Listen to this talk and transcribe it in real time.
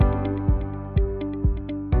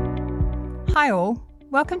Hi all,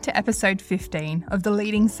 welcome to episode 15 of the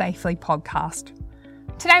Leading Safely podcast.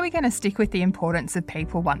 Today we're going to stick with the importance of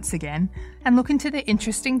people once again and look into the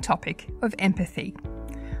interesting topic of empathy.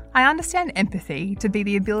 I understand empathy to be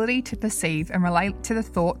the ability to perceive and relate to the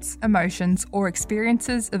thoughts, emotions, or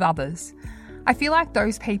experiences of others. I feel like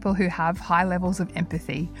those people who have high levels of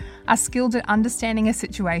empathy are skilled at understanding a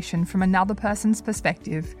situation from another person's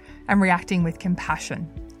perspective and reacting with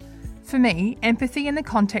compassion. For me, empathy in the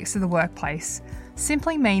context of the workplace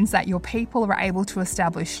simply means that your people are able to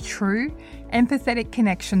establish true, empathetic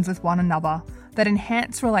connections with one another that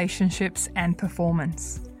enhance relationships and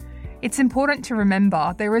performance. It's important to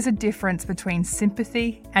remember there is a difference between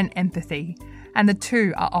sympathy and empathy, and the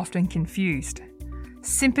two are often confused.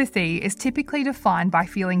 Sympathy is typically defined by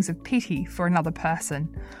feelings of pity for another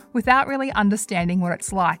person, without really understanding what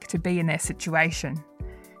it's like to be in their situation.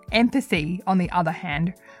 Empathy, on the other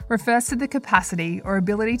hand, refers to the capacity or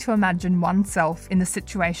ability to imagine oneself in the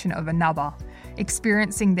situation of another,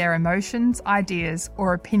 experiencing their emotions, ideas,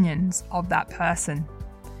 or opinions of that person.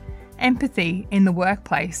 Empathy in the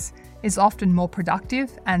workplace is often more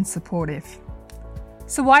productive and supportive.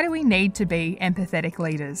 So why do we need to be empathetic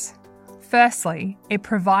leaders? Firstly, it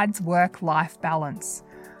provides work-life balance.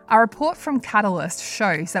 A report from Catalyst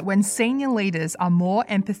shows that when senior leaders are more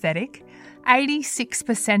empathetic,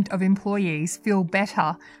 86% of employees feel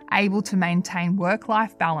better able to maintain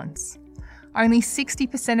work-life balance. Only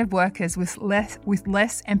 60% of workers with less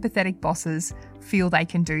empathetic bosses feel they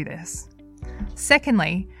can do this.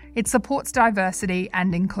 Secondly, it supports diversity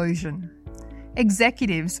and inclusion.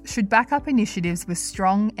 Executives should back up initiatives with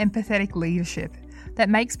strong empathetic leadership that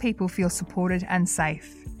makes people feel supported and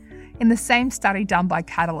safe. In the same study done by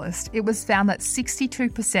Catalyst, it was found that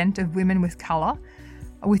 62% of women with colour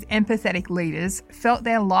with empathetic leaders felt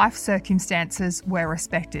their life circumstances were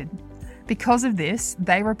respected. Because of this,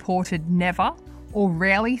 they reported never or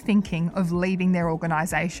rarely thinking of leaving their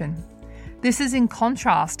organisation. This is in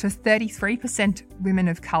contrast to 33% women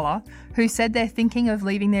of colour who said they're thinking of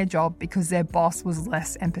leaving their job because their boss was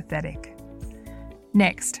less empathetic.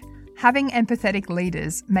 Next, having empathetic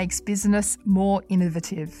leaders makes business more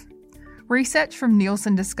innovative. Research from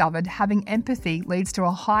Nielsen discovered having empathy leads to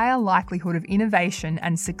a higher likelihood of innovation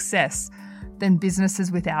and success than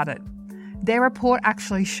businesses without it. Their report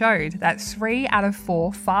actually showed that 3 out of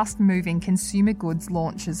 4 fast-moving consumer goods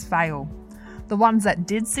launches fail. The ones that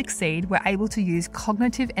did succeed were able to use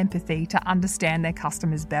cognitive empathy to understand their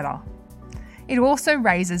customers better. It also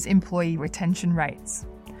raises employee retention rates.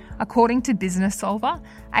 According to Business Solver,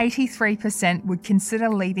 83% would consider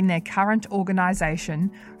leaving their current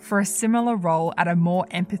organisation for a similar role at a more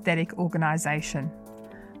empathetic organisation.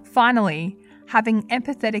 Finally, having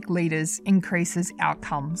empathetic leaders increases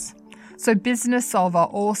outcomes. So Business Solver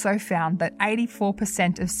also found that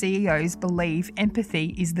 84% of CEOs believe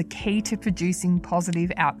empathy is the key to producing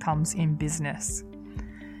positive outcomes in business.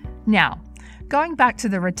 Now, going back to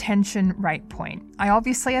the retention rate point, I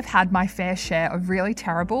obviously have had my fair share of really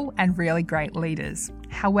terrible and really great leaders.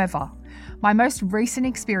 However, my most recent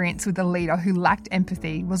experience with a leader who lacked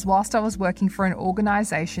empathy was whilst I was working for an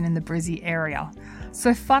organisation in the Brizzy area.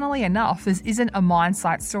 So funnily enough, this isn't a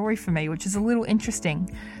Mindsight story for me, which is a little interesting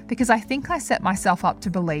because I think I set myself up to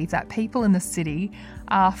believe that people in the city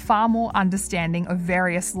are far more understanding of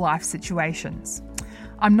various life situations.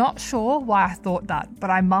 I'm not sure why I thought that,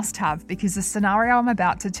 but I must have because the scenario I'm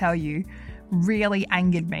about to tell you really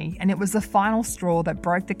angered me, and it was the final straw that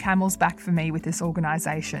broke the camel's back for me with this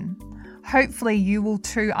organisation. Hopefully you will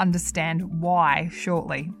too understand why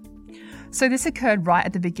shortly. So this occurred right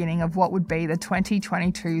at the beginning of what would be the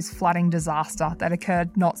 2022's flooding disaster that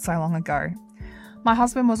occurred not so long ago. My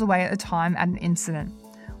husband was away at the time at an incident.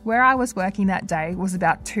 Where I was working that day was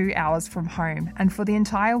about 2 hours from home, and for the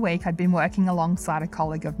entire week I'd been working alongside a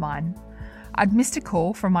colleague of mine. I'd missed a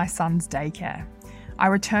call from my son's daycare. I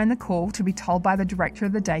returned the call to be told by the director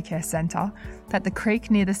of the daycare centre that the creek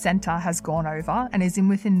near the centre has gone over and is in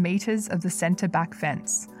within metres of the centre back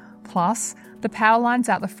fence. Plus, the power lines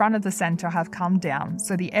out the front of the centre have come down,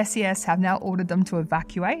 so the SES have now ordered them to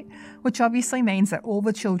evacuate, which obviously means that all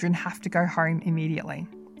the children have to go home immediately.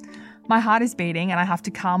 My heart is beating and I have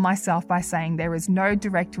to calm myself by saying there is no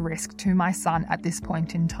direct risk to my son at this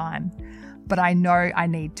point in time, but I know I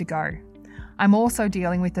need to go. I'm also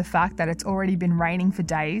dealing with the fact that it's already been raining for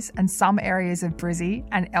days and some areas of Brizzy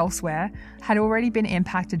and elsewhere had already been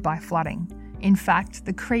impacted by flooding. In fact,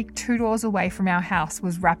 the creek 2 doors away from our house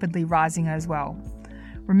was rapidly rising as well.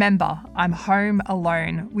 Remember, I'm home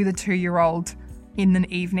alone with a 2-year-old in the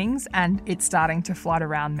evenings and it's starting to flood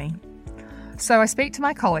around me. So I speak to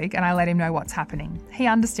my colleague and I let him know what's happening. He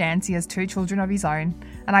understands he has 2 children of his own,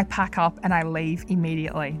 and I pack up and I leave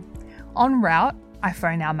immediately. En route, I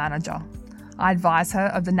phone our manager. I advise her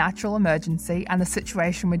of the natural emergency and the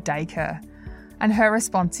situation with daycare. And her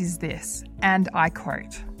response is this, and I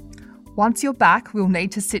quote, "Once you're back, we'll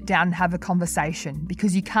need to sit down and have a conversation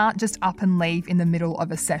because you can't just up and leave in the middle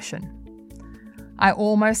of a session." I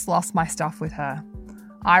almost lost my stuff with her.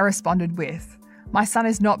 I responded with, "My son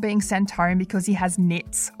is not being sent home because he has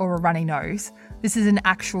nits or a runny nose. This is an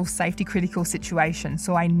actual safety critical situation,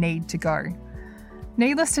 so I need to go."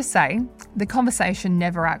 Needless to say, the conversation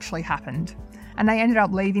never actually happened, and I ended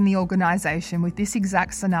up leaving the organisation with this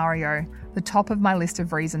exact scenario, the top of my list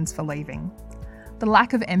of reasons for leaving. The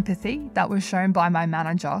lack of empathy that was shown by my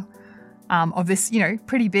manager of this,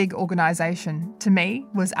 pretty big organisation, to me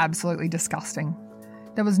was absolutely disgusting.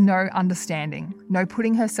 There was no understanding, no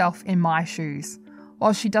putting herself in my shoes.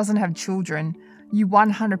 While she doesn't have children, you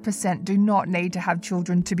 100% do not need to have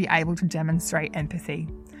children to be able to demonstrate empathy.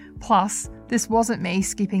 Plus, this wasn't me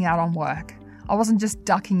skipping out on work. I wasn't just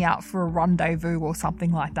ducking out for a rendezvous or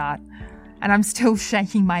something like that. And I'm still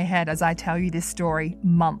shaking my head as I tell you this story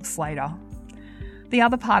months later. The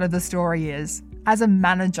other part of the story is, as a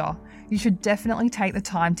manager, you should definitely take the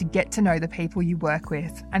time to get to know the people you work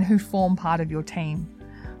with and who form part of your team.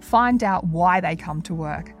 Find out why they come to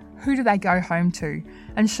work, who do they go home to,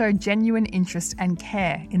 and show genuine interest and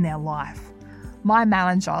care in their life. My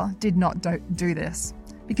manager did not do this,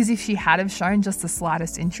 because if she had have shown just the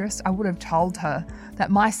slightest interest, I would have told her that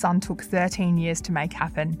my son took 13 years to make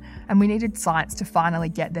happen and we needed science to finally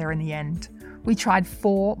get there in the end. We tried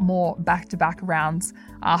 4 more back-to-back rounds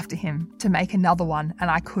after him to make another one and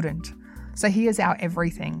I couldn't. So he is our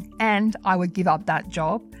everything, and I would give up that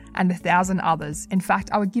job and 1,000 others. In fact,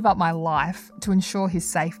 I would give up my life to ensure his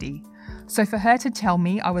safety. So for her to tell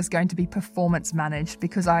me I was going to be performance managed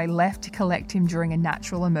because I left to collect him during a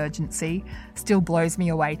natural emergency still blows me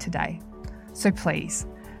away today. So please,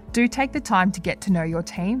 do take the time to get to know your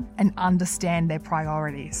team and understand their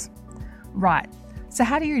priorities. Right, so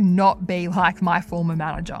how do you not be like my former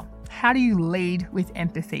manager? How do you lead with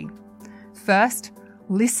empathy? First,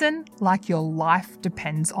 listen like your life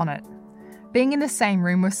depends on it. Being in the same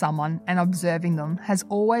room with someone and observing them has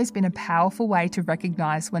always been a powerful way to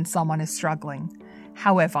recognise when someone is struggling.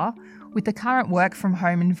 However, with the current work from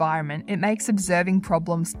home environment, it makes observing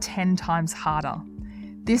problems 10 times harder.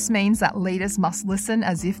 This means that leaders must listen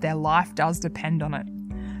as if their life does depend on it.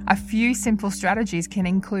 A few simple strategies can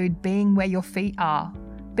include being where your feet are,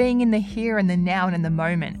 being in the here and the now and in the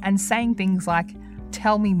moment, and saying things like,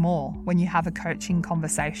 "Tell me more," when you have a coaching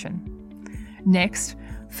conversation. Next,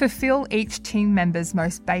 fulfill each team member's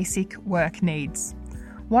most basic work needs.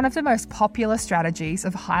 One of the most popular strategies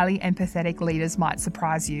of highly empathetic leaders might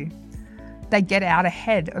surprise you. They get out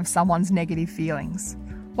ahead of someone's negative feelings.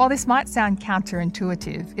 While this might sound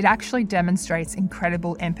counterintuitive, it actually demonstrates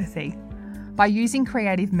incredible empathy. By using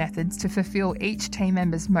creative methods to fulfill each team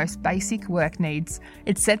member's most basic work needs,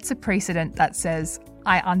 it sets a precedent that says,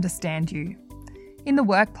 "I understand you." In the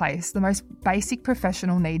workplace, the most basic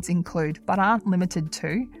professional needs include, but aren't limited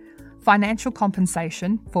to, financial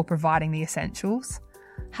compensation for providing the essentials,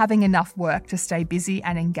 having enough work to stay busy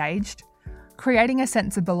and engaged, creating a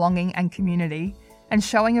sense of belonging and community, and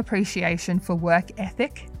showing appreciation for work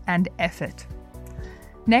ethic and effort.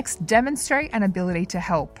 Next, demonstrate an ability to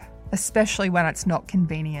help, especially when it's not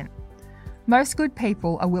convenient. Most good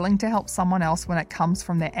people are willing to help someone else when it comes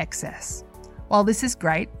from their excess. While this is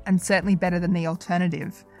great and certainly better than the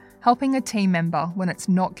alternative, helping a team member when it's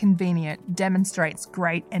not convenient demonstrates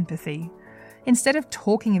great empathy. Instead of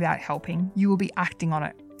talking about helping, you will be acting on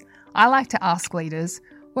it. I like to ask leaders,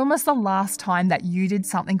 when was the last time that you did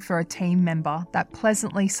something for a team member that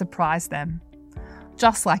pleasantly surprised them?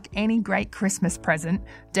 Just like any great Christmas present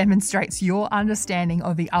demonstrates your understanding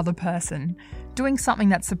of the other person, doing something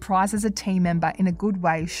that surprises a team member in a good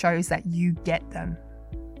way shows that you get them.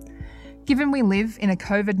 Given we live in a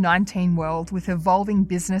COVID-19 world with evolving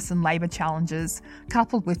business and labour challenges,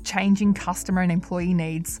 coupled with changing customer and employee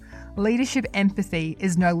needs, leadership empathy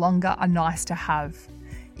is no longer a nice to have.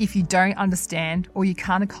 If you don't understand or you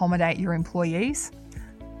can't accommodate your employees,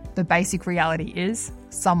 the basic reality is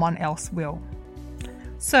someone else will.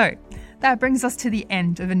 So, that brings us to the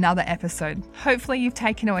end of another episode. Hopefully you've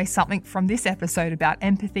taken away something from this episode about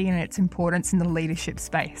empathy and its importance in the leadership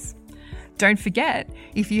space. Don't forget,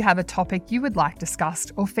 if you have a topic you would like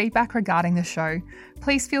discussed or feedback regarding the show,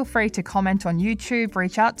 please feel free to comment on YouTube,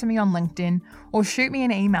 reach out to me on LinkedIn, or shoot me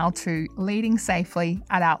an email to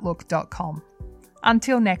leadingsafely@outlook.com.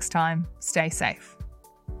 Until next time, stay safe.